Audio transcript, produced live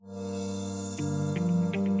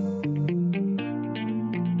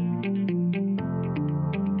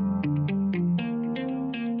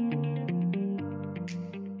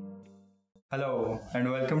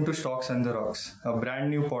and welcome to Stocks and the Rocks, a brand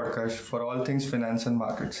new podcast for all things finance and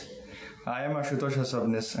markets. I am Ashutosh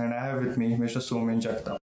Hasabnis and I have with me Mr. Somin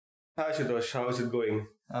Jagtap. Hi Ashutosh, how's it going?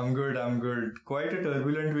 I'm good. Quite a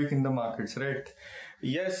turbulent week in the markets, right?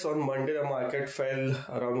 Yes, on Monday the market fell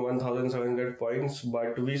around 1,700 points,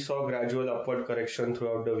 but we saw gradual upward correction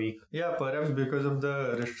throughout the week. Yeah, perhaps because of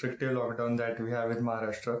the restrictive lockdown that we have in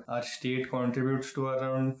Maharashtra. Our state contributes to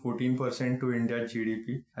around 14% to India's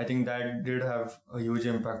GDP. I think that did have a huge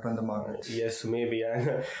impact on the markets. Yes, maybe.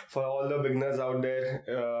 And for all the beginners out there,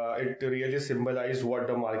 it really symbolized what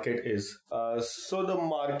the market is. So the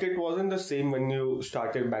market wasn't the same when you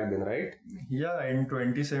started back then, right? Yeah, in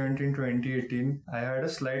 2017, 2018, I had a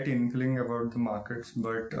slight inkling about the markets,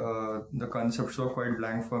 but the concepts were quite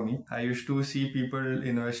blank for me. I used to see people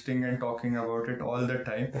investing and talking about it all the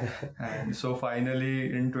time. And so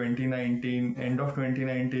finally in 2019, end of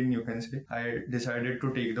 2019, you can say, I decided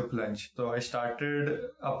to take the plunge. So I started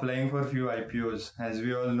applying for a few IPOs. As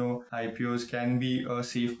we all know, IPOs can be a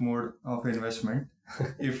safe mode of investment.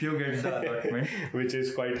 If you get the allotment, which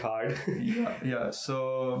is quite hard. Yeah.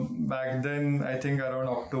 So back then, I think around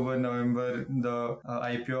October, November, the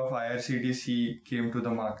IPO of IRCTC came to the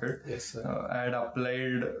market. Yes, sir. I had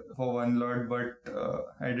applied for one lot, but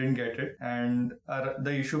I didn't get it. And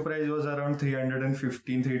the issue price was around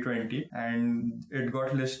 315, 320, and it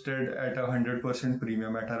got listed at 100%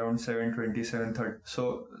 premium at around 720, 730.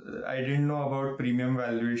 So I didn't know about premium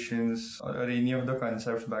valuations or any of the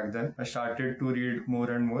concepts back then. I started to read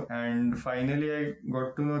more and more, and finally I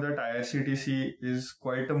got to know that IRCTC is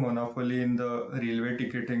quite a monopoly in the railway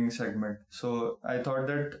ticketing segment. So I thought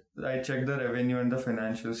that I checked the revenue and the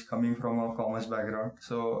financials coming from a commerce background.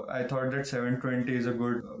 So I thought that 720 is a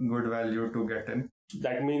good value to get in.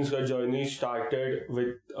 That means your journey started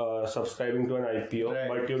with subscribing to an IPO, right,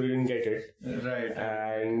 but you didn't get it. Right.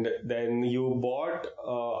 And then you bought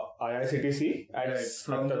IRCTC at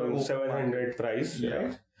from the 700 price, yeah,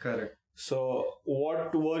 right? Correct. So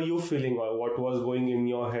what were you feeling, or what was going in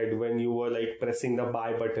your head when you were like pressing the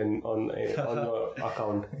buy button on your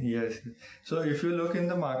account? Yes. So if you look in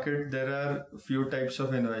the market, there are few types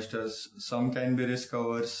of investors. Some can be risk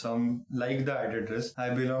averse, some like the added risk. I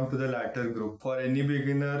belong to the latter group. For any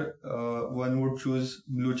beginner, one would choose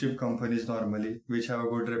blue chip companies normally, which have a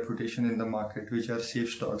good reputation in the market, which are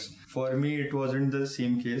safe stocks. For me, it wasn't the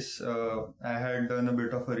same case. I had done a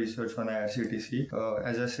bit of a research on IRCTC.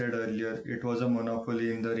 As I said earlier, it was a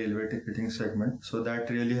monopoly in the railway ticketing segment. So that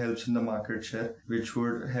really helps in the market share, which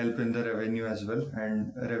would help in the revenue as well.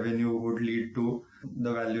 And revenue would lead to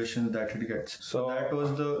the valuation that it gets. So that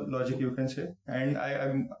was the logic, you can say. And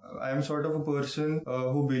I am sort of a person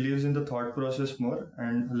who believes in the thought process more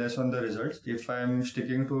and less on the results. If I am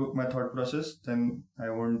sticking to my thought process, then I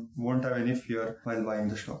won't have any fear while buying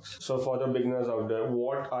the stocks. So for the beginners out there,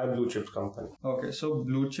 what are blue chips companies? Okay, so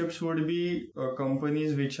blue chips would be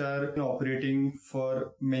companies which are operating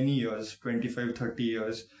for many years, 25, 30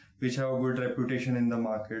 years, which have a good reputation in the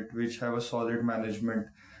market, which have a solid management.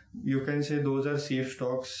 You can say those are safe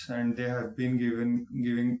stocks, and they have been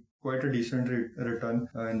giving quite a decent return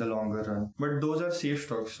in the longer run. But those are safe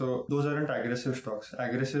stocks, so those aren't aggressive stocks.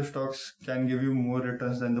 Aggressive stocks can give you more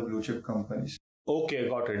returns than the blue chip companies. Okay,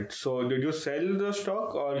 got it. So did you sell the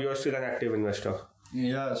stock, or you're still an active investor?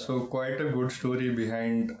 Yeah, so quite a good story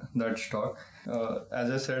behind that stock. As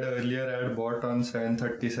I said earlier, I had bought on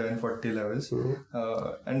 730, 740 levels.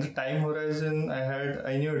 Mm-hmm. And the time horizon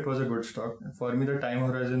I knew it was a good stock. For me, the time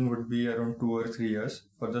horizon would be around 2 or 3 years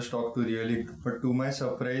for the stock to really, but to my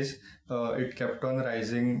surprise, it kept on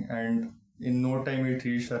rising, and in no time it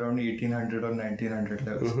reached around 1800 or 1900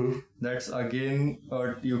 levels. Mm-hmm. That's again,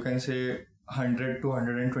 you can say 100 to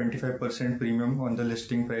 125% premium on the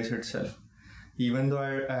listing price itself. Even though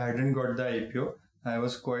I hadn't got the IPO, I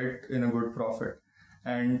was quite in a good profit.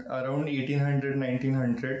 And around 1800,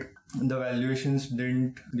 1900, the valuations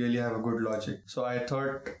didn't really have a good logic. So I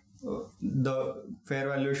thought the fair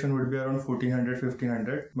valuation would be around 1400,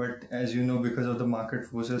 1500. But as you know, because of the market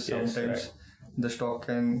forces, sometimes right, the stock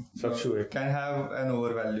can fluctuate, can have an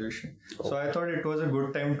overvaluation. Oh. So I thought it was a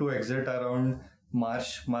good time to exit around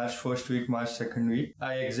March first week, March second week.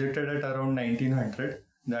 I exited at around 1900.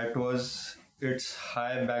 That was its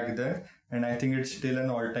high back then, and I think it's still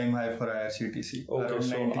an all-time high for IRCTC. Okay,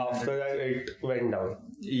 so after that it went down.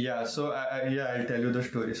 Yeah, so I'll tell you the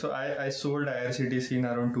story. So I sold IRCTC in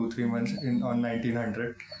around 2-3 months on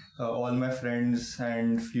 1900. All my friends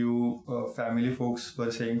and few family folks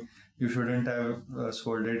were saying, you shouldn't have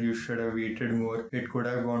sold it. You should have waited more. It could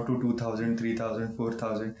have gone to 2,000, 3,000,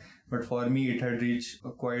 4,000. But for me, it had reached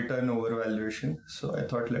quite an overvaluation. So I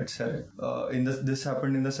thought, let's sell it. This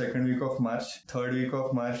happened in the second week of March. Third week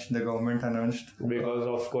of March, the government announced... Because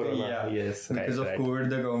of Corona. Yeah. Yes. Because of COVID,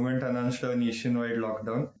 the government announced a nationwide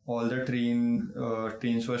lockdown. All the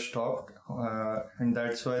trains were stopped. And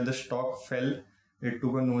that's why the stock fell. It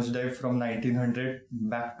took a nosedive from 1900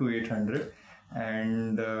 back to 800.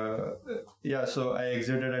 And so I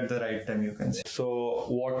exited at the right time, you can say. So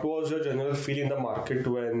what was your general feel in the market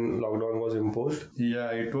when lockdown was imposed?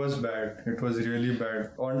 Yeah, it was bad. It was really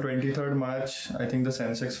bad. On 23rd March, I think the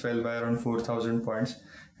Sensex fell by around 4,000 points.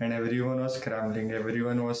 And everyone was scrambling.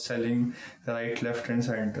 Everyone was selling right, left and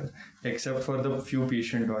center, except for the few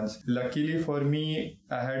patient ones. Luckily for me,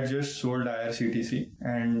 I had just sold IRCTC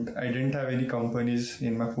and I didn't have any companies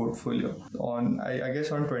in my portfolio. I guess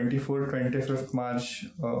on 25th March,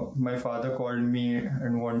 my father called me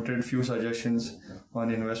and wanted few suggestions on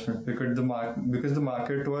investment because the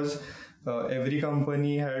market was... every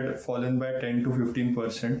company had fallen by 10 to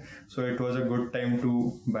 15%, so it was a good time to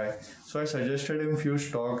buy. So I suggested him few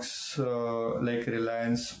stocks like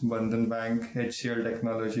Reliance, Bandhan Bank, HCL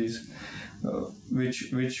Technologies, which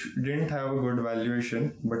didn't have a good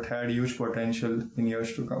valuation but had huge potential in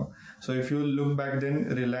years to come. So if you look back then,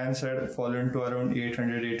 Reliance had fallen to around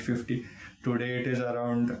 800, 850. Today it is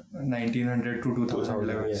around 1900 to 2000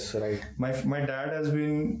 levels. Yes, right. My dad has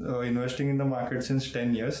been investing in the market since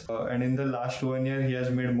 10 years and in the last 1 year he has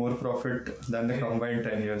made more profit than the combined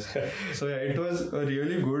 10 years. So yeah, it was a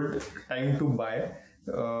really good time to buy.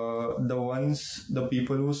 The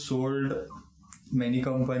people who sold many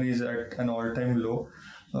companies at an all-time low,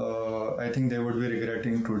 I think they would be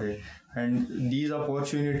regretting today. And these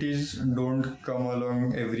opportunities don't come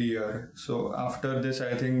along every year. So after this,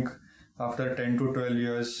 I think after 10 to 12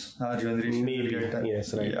 years, our generation will get time.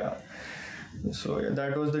 Yes, right. Yeah. So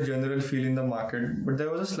that was the general feel in the market. But there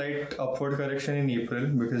was a slight upward correction in April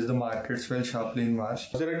because the markets fell sharply in March.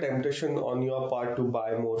 Was there a temptation on your part to buy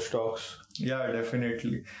more stocks? Yeah,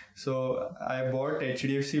 definitely. So I bought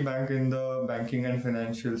HDFC Bank in the banking and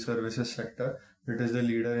financial services sector. It is the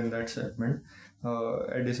leader in that segment.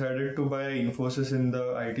 I decided to buy Infosys in the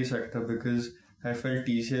IT sector because I felt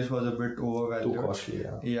TCS was a bit overvalued. Too costly,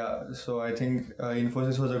 yeah. Yeah, so I think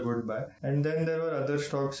Infosys was a good buy. And then there were other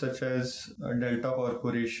stocks such as Delta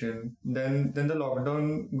Corporation. Then the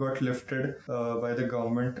lockdown got lifted by the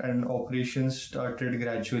government and operations started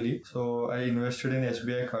gradually. So I invested in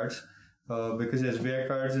SBI Cards. Because SBI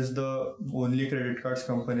Cards is the only credit cards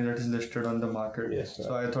company that is listed on the market. Yes,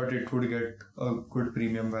 so I thought it would get a good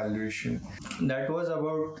premium valuation. That was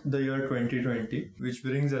about the year 2020, which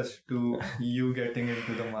brings us to you getting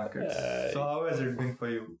into the markets. So how has it been for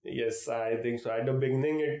you? Yes, I think so. At the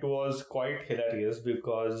beginning, it was quite hilarious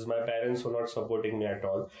because my parents were not supporting me at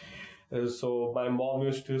all. So my mom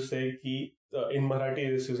used to say ki, in Marathi,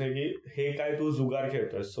 used to say ki, hey kai tu jugaad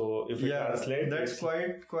kheltoy. So if you translate, that's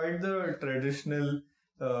quite the traditional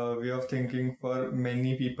way of thinking for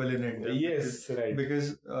many people in India. Yes, right.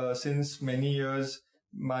 Because since many years,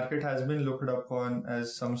 market has been looked upon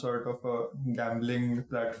as some sort of a gambling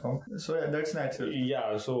platform. So yeah, that's natural.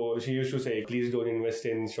 Yeah, so she used to say, please don't invest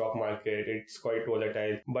in stock market. It's quite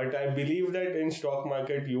volatile. But I believe that in stock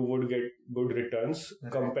market, you would get good returns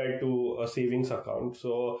compared to a savings account.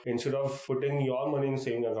 So instead of putting your money in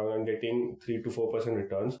savings account and getting 3 to 4%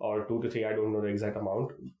 returns or 2 to 3, I don't know the exact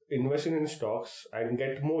amount, investing in stocks and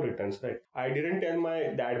get more returns, right? I didn't tell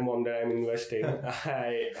my dad, mom that I'm investing.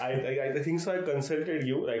 I think so. I consulted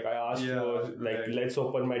you, like I asked for, like, let's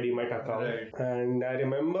open my Demat account. Right. And I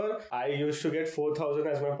remember I used to get 4,000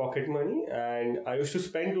 as my pocket money and I used to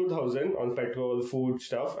spend 2,000 on petrol, food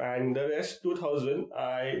stuff, and the rest 2,000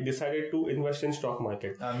 I decided to invest in stock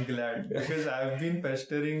market. I'm glad because I've been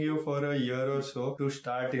pestering you for a year or so to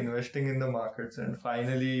start investing in the markets and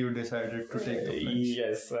finally you decided to take the plunge.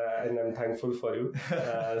 Yes, and I'm thankful for you.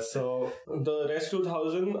 So the rest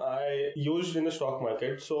 2,000 I used in the stock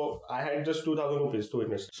market. So I had just 2,000 rupees to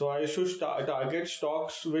invest. So I should target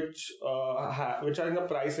stocks which are in the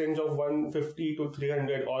price range of 150 to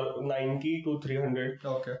 300 or 90 to 300.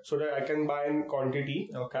 Okay. So that I can buy in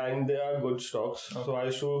quantity. Okay. And they are good stocks. Okay. So I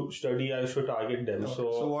should target them. Okay.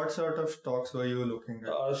 So what sort of stocks were you looking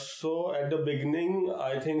at? So at the beginning,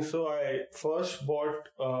 I think so I first bought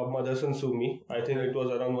Motherson Sumi. I think it was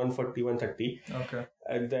around 140, 130. Okay.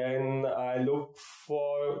 And then I looked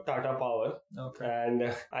for Tata Power. Okay. And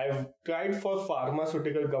I've tried for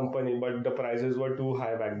pharmaceutical company, but the prices were too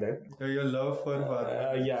high back then. Your love for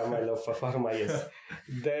pharma. Yeah, my love for pharma, yes.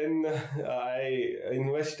 Then I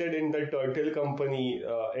invested in the turtle company.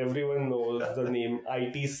 Everyone knows the name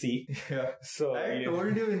ITC. Yeah. So I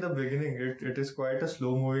told you in the beginning, it is quite a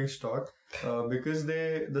slow moving stock because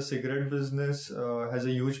the cigarette business has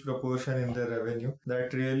a huge proportion in their revenue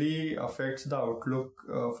that really affects the outlook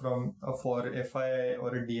for FII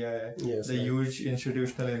or a DII, Yes, the right. huge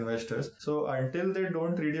institutional investors. So until they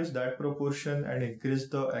don't reduce that proportion and increase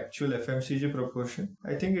the actual FMCG proportion,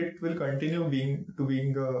 I think it will continue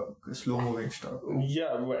being a slow moving stock.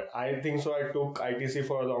 Yeah, but I think so. I took ITC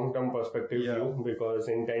for a long-term perspective view because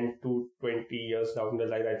in 10 to 20 years down the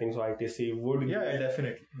line, I think so ITC would Yeah,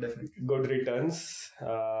 definitely. good returns.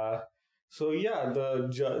 So yeah,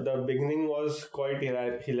 the beginning was quite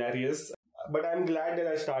hilarious. But I'm glad that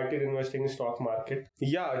I started investing in stock market.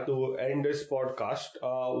 Yeah, to end this podcast,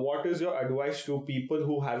 what is your advice to people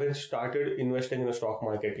who haven't started investing in the stock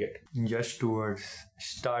market yet? Just 2 words.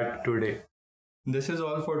 Start today. This is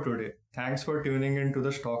all for today. Thanks for tuning in to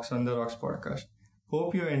the Stocks on the Rocks podcast.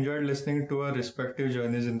 Hope you enjoyed listening to our respective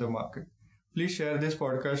journeys in the market. Please share this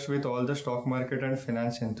podcast with all the stock market and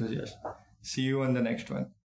finance enthusiasts. See you on the next one.